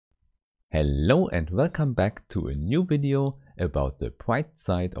Hello and welcome back to a new video about the bright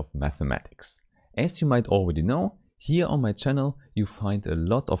side of mathematics. As you might already know, here on my channel you find a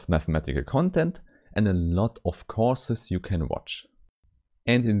lot of mathematical content and a lot of courses you can watch.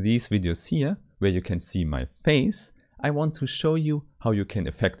 And in these videos here, where you can see my face, I want to show you how you can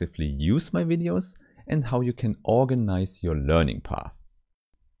effectively use my videos and how you can organize your learning path.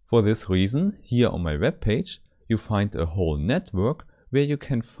 For this reason, here on my webpage, you find a whole network where you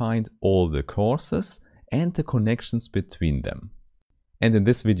can find all the courses and the connections between them. And in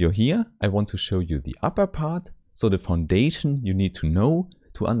this video here, I want to show you the upper part, so the foundation you need to know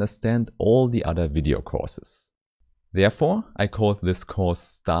to understand all the other video courses. Therefore, I call this course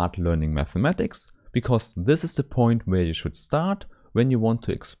Start Learning Mathematics, because this is the point where you should start when you want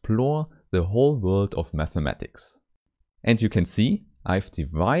to explore the whole world of mathematics. And you can see, I've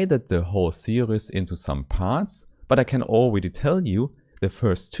divided the whole series into some parts, but I can already tell you the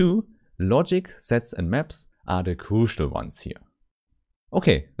first two, logic, sets and maps, are the crucial ones here.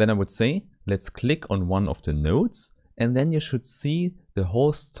 Okay, then I would say let's click on one of the nodes and then you should see the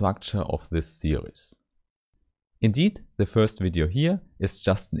whole structure of this series. Indeed, the first video here is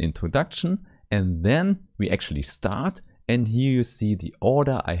just an introduction and then we actually start, and here you see the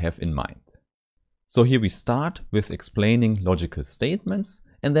order I have in mind. So here we start with explaining logical statements,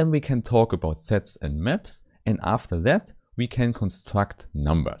 and then we can talk about sets and maps, and after that we can construct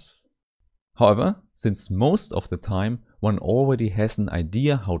numbers. However, since most of the time one already has an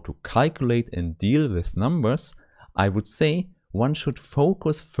idea how to calculate and deal with numbers, I would say one should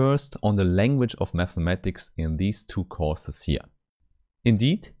focus first on the language of mathematics in these two courses here.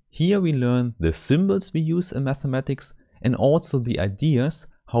 Indeed, here we learn the symbols we use in mathematics and also the ideas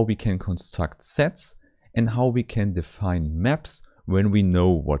how we can construct sets and how we can define maps when we know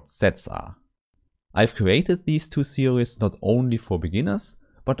what sets are. I've created these two series not only for beginners,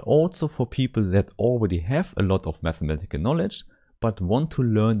 but also for people that already have a lot of mathematical knowledge, but want to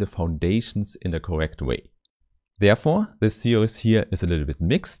learn the foundations in a correct way. Therefore, this series here is a little bit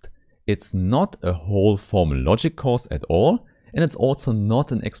mixed. It's not a whole formal logic course at all, and it's also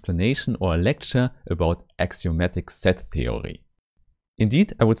not an explanation or a lecture about axiomatic set theory.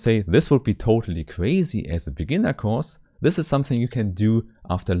 Indeed, I would say this would be totally crazy as a beginner course. This is something you can do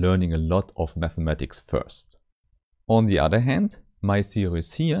after learning a lot of mathematics first. On the other hand, my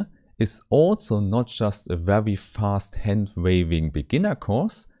series here is also not just a very fast hand-waving beginner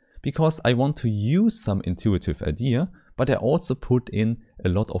course, because I want to use some intuitive idea, but I also put in a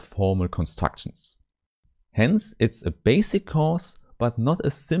lot of formal constructions. Hence, it's a basic course, but not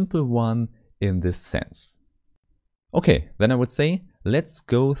a simple one in this sense. Okay, then I would say, let's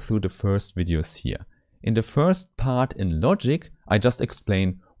go through the first videos here. In the first part in logic, I just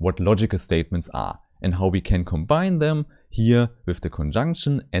explain what logical statements are and how we can combine them here with the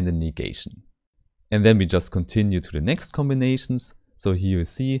conjunction and the negation. And then we just continue to the next combinations. So here you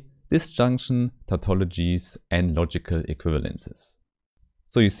see disjunction, tautologies and logical equivalences.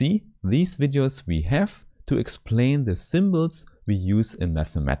 So you see, these videos we have to explain the symbols we use in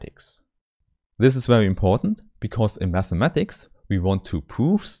mathematics. This is very important because in mathematics we want to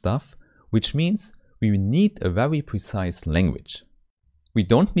prove stuff, which means we need a very precise language. We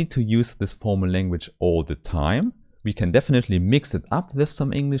don't need to use this formal language all the time. We can definitely mix it up with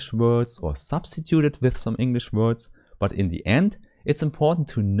some English words or substitute it with some English words, but in the end it's important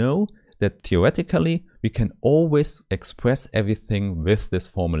to know that theoretically we can always express everything with this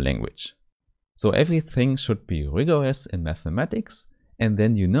formal language. So everything should be rigorous in mathematics, and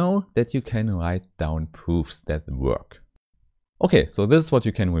then you know that you can write down proofs that work. Okay, so this is what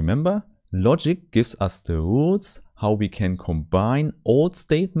you can remember. Logic gives us the rules how we can combine old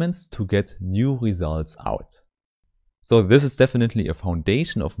statements to get new results out. So this is definitely a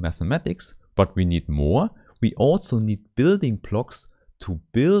foundation of mathematics, but we need more. We also need building blocks to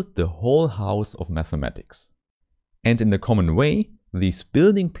build the whole house of mathematics. And in a common way, these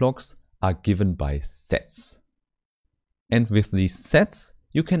building blocks are given by sets. And with these sets,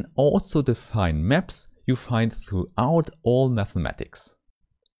 you can also define maps you find throughout all mathematics.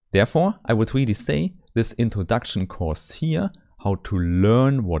 Therefore, I would really say this introduction course here, how to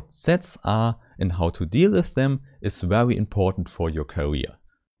learn what sets are and how to deal with them, is very important for your career.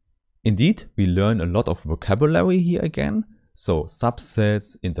 Indeed, we learn a lot of vocabulary here again, so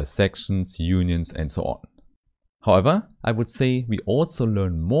subsets, intersections, unions and so on. However, I would say we also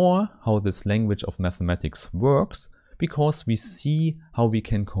learn more how this language of mathematics works, because we see how we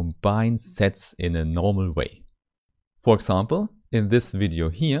can combine sets in a normal way. For example, in this video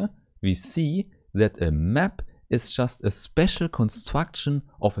here, we see that a map is just a special construction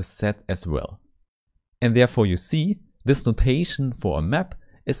of a set as well. And therefore you see, this notation for a map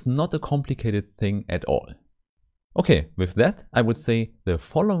is not a complicated thing at all. Okay, with that, I would say the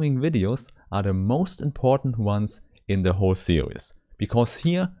following videos are the most important ones in the whole series, because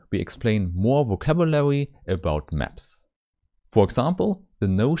here we explain more vocabulary about maps. For example, the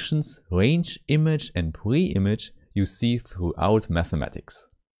notions range, image and pre-image you see throughout mathematics.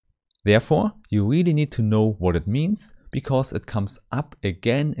 Therefore, you really need to know what it means, because it comes up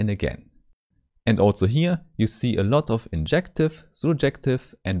again and again. And also here you see a lot of injective,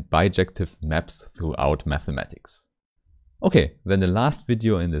 surjective and bijective maps throughout mathematics. Okay, then the last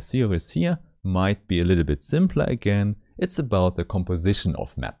video in the series here might be a little bit simpler again. It's about the composition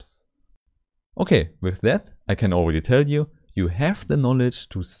of maps. Okay, with that I can already tell you, you have the knowledge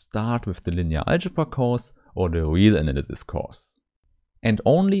to start with the linear algebra course or the real analysis course. And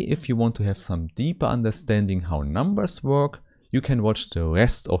only if you want to have some deeper understanding how numbers work, you can watch the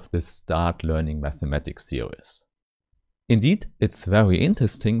rest of this Start Learning Mathematics series. Indeed, it's very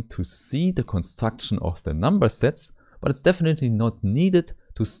interesting to see the construction of the number sets, but it's definitely not needed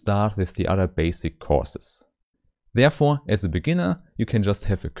to start with the other basic courses. Therefore, as a beginner, you can just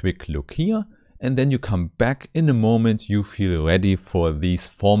have a quick look here, and then you come back in the moment you feel ready for these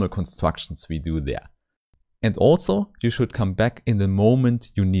formal constructions we do there. And also, you should come back in the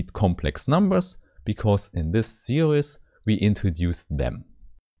moment you need complex numbers, because in this series we introduced them.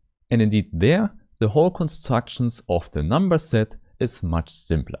 And indeed there, the whole constructions of the number set is much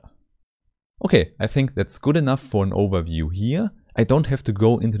simpler. Okay, I think that's good enough for an overview here. I don't have to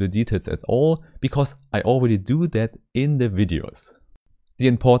go into the details at all, because I already do that in the videos. The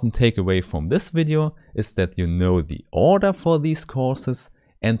important takeaway from this video is that you know the order for these courses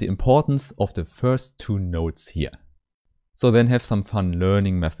and the importance of the first two notes here. So then have some fun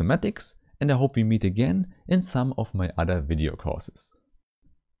learning mathematics, and I hope we meet again in some of my other video courses.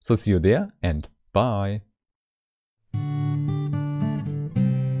 So see you there and bye!